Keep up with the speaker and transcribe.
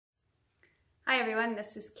Hi everyone,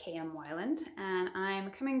 this is KM Wyland and I'm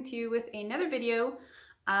coming to you with another video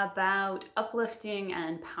about uplifting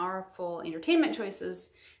and powerful entertainment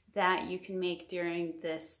choices that you can make during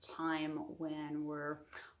this time when we're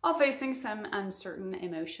all facing some uncertain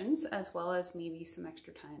emotions as well as maybe some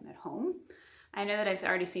extra time at home. I know that I've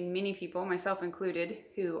already seen many people, myself included,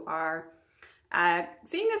 who are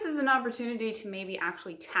seeing this as an opportunity to maybe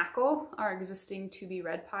actually tackle our existing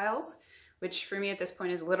to-be-read piles, which for me at this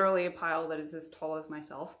point is literally a pile that is as tall as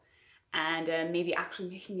myself, and maybe actually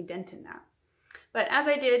making a dent in that. But as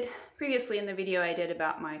I did previously in the video I did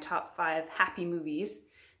about my top 5 happy movies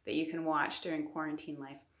that you can watch during quarantine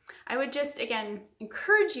life, I would just, again,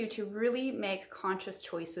 encourage you to really make conscious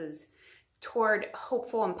choices toward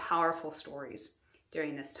hopeful and powerful stories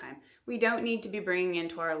during this time. We don't need to be bringing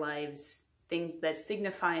into our lives things that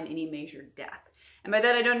signify in any measure death. And by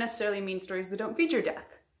that I don't necessarily mean stories that don't feature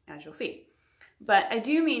death, as you'll see. But I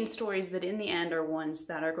do mean stories that in the end are ones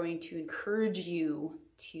that are going to encourage you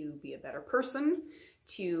to be a better person,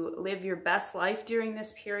 to live your best life during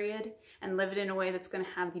this period, and live it in a way that's going to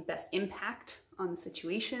have the best impact on the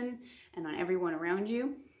situation and on everyone around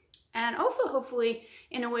you. And also hopefully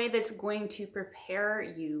in a way that's going to prepare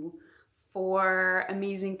you for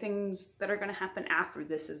amazing things that are going to happen after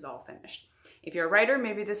this is all finished. If you're a writer,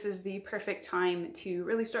 maybe this is the perfect time to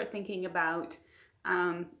really start thinking about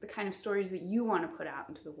the kind of stories that you want to put out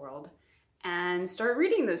into the world and start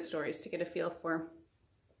reading those stories to get a feel for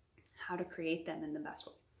how to create them in the best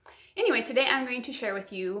way. Anyway, today I'm going to share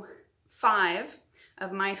with you 5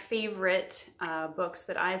 of my favorite books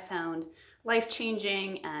that I've found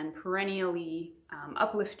life-changing and perennially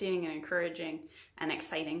uplifting and encouraging and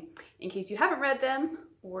exciting, in case you haven't read them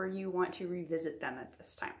or you want to revisit them at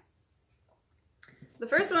this time. The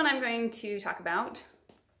first one I'm going to talk about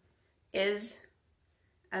is,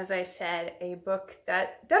 as I said, a book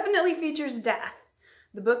that definitely features death.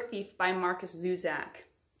 The Book Thief by Markus Zusak.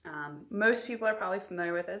 Most people are probably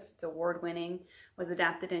familiar with this. It's award-winning, was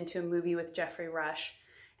adapted into a movie with Geoffrey Rush,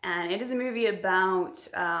 and it is a movie about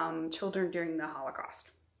children during the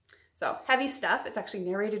Holocaust. So heavy stuff. It's actually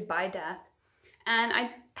narrated by death, and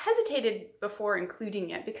I hesitated before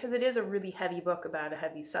including it because it is a really heavy book about a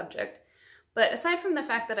heavy subject. But aside from the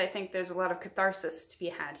fact that I think there's a lot of catharsis to be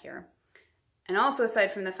had here, and also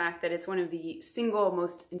aside from the fact that it's one of the single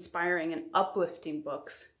most inspiring and uplifting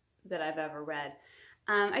books that I've ever read,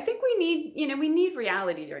 I think we need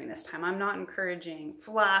reality during this time. I'm not encouraging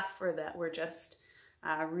fluff or that we're just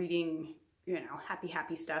reading,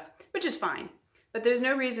 happy stuff, which is fine. But there's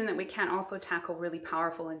no reason that we can't also tackle really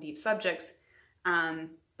powerful and deep subjects, but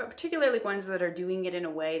particularly ones that are doing it in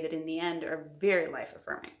a way that in the end are very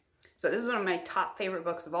life-affirming. So this is one of my top favorite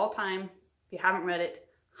books of all time. If you haven't read it,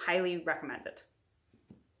 highly recommend it.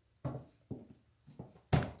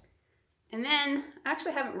 And then, I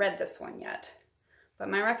actually haven't read this one yet, but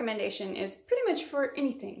my recommendation is pretty much for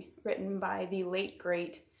anything written by the late,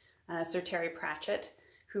 great Sir Terry Pratchett,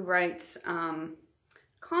 who writes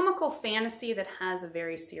comical fantasy that has a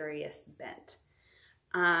very serious bent.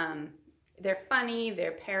 They're funny,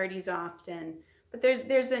 they're parodies often, but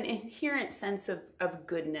there's an inherent sense of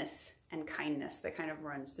goodness and kindness that kind of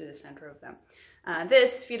runs through the center of them.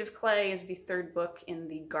 This, Feet of Clay, is the 3rd book in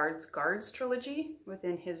the Guards trilogy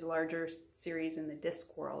within his larger series in the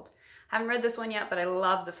Discworld. I haven't read this one yet, but I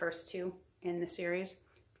love the first 2 in the series,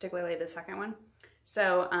 particularly the second one.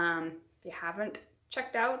 So if you haven't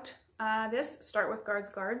checked out this, start with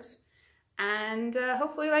Guards, and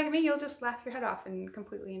hopefully, like me, you'll just laugh your head off and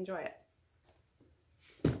completely enjoy it.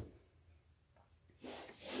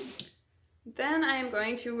 Then I am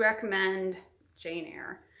going to recommend Jane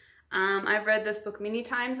Eyre. I've read this book many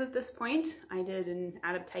times at this point. I did an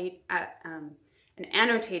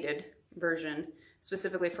annotated version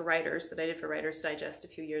specifically for writers that I did for Writer's Digest a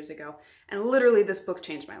few years ago, and literally this book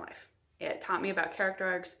changed my life. It taught me about character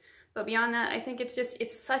arcs, but beyond that, I think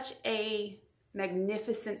it's such a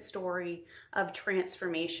magnificent story of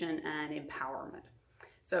transformation and empowerment.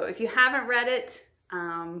 So if you haven't read it,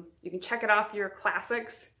 you can check it off your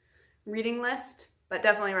classics reading list, but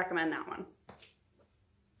definitely recommend that one.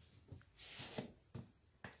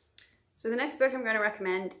 So the next book I'm going to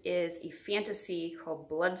recommend is a fantasy called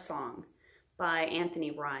Bloodsong by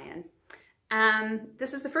Anthony Ryan.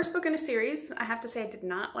 This is the first book in a series. I have to say I did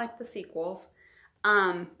not like the sequels,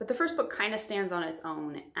 but the first book kind of stands on its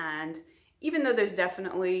own, and even though there's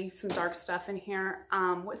definitely some dark stuff in here,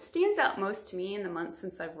 what stands out most to me in the months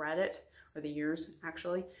since I've read it, or the years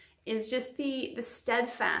actually, is just the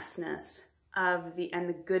steadfastness of and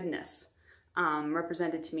the goodness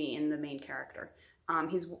represented to me in the main character.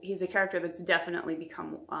 He's a character that's definitely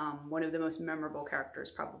become one of the most memorable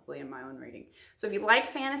characters probably in my own reading. So if you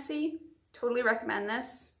like fantasy, totally recommend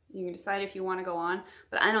this. You can decide if you want to go on,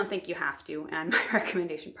 but I don't think you have to. And my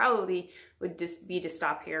recommendation probably would just be to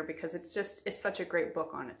stop here because it's such a great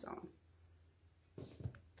book on its own.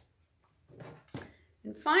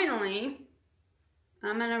 And finally,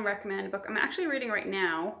 I'm going to recommend a book I'm actually reading right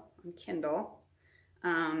now on Kindle.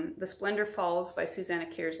 The Splendor Falls by Susanna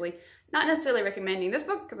Kearsley. Not necessarily recommending this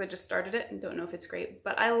book because I just started it and don't know if it's great,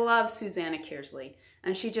 but I love Susanna Kearsley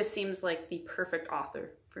and she just seems like the perfect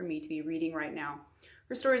author for me to be reading right now.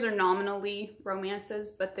 Her stories are nominally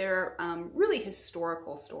romances, but they're really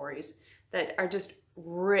historical stories that are just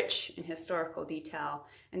rich in historical detail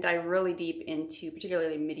and dive really deep into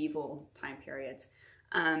particularly medieval time periods.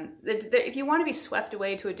 If you want to be swept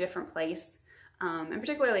away to a different place, and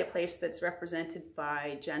particularly a place that's represented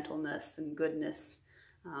by gentleness and goodness,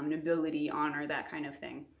 nobility, honor, that kind of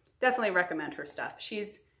thing, definitely recommend her stuff.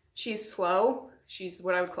 She's slow, she's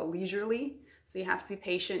what I would call leisurely, so you have to be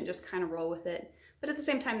patient, just kind of roll with it. But at the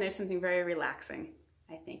same time, there's something very relaxing,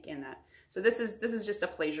 I think, in that. So this is just a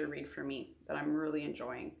pleasure read for me that I'm really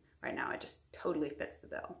enjoying right now. It just totally fits the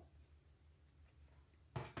bill.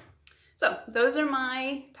 So those are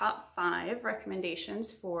my top 5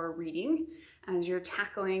 recommendations for reading as you're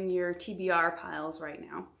tackling your TBR piles right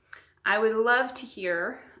now. I would love to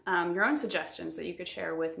hear your own suggestions that you could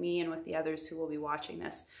share with me and with the others who will be watching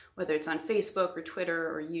this, whether it's on Facebook or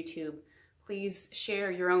Twitter or YouTube. Please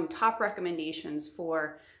share your own top recommendations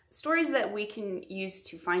for stories that we can use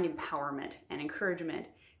to find empowerment and encouragement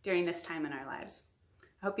during this time in our lives.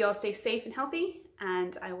 I hope you all stay safe and healthy,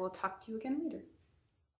 and I will talk to you again later.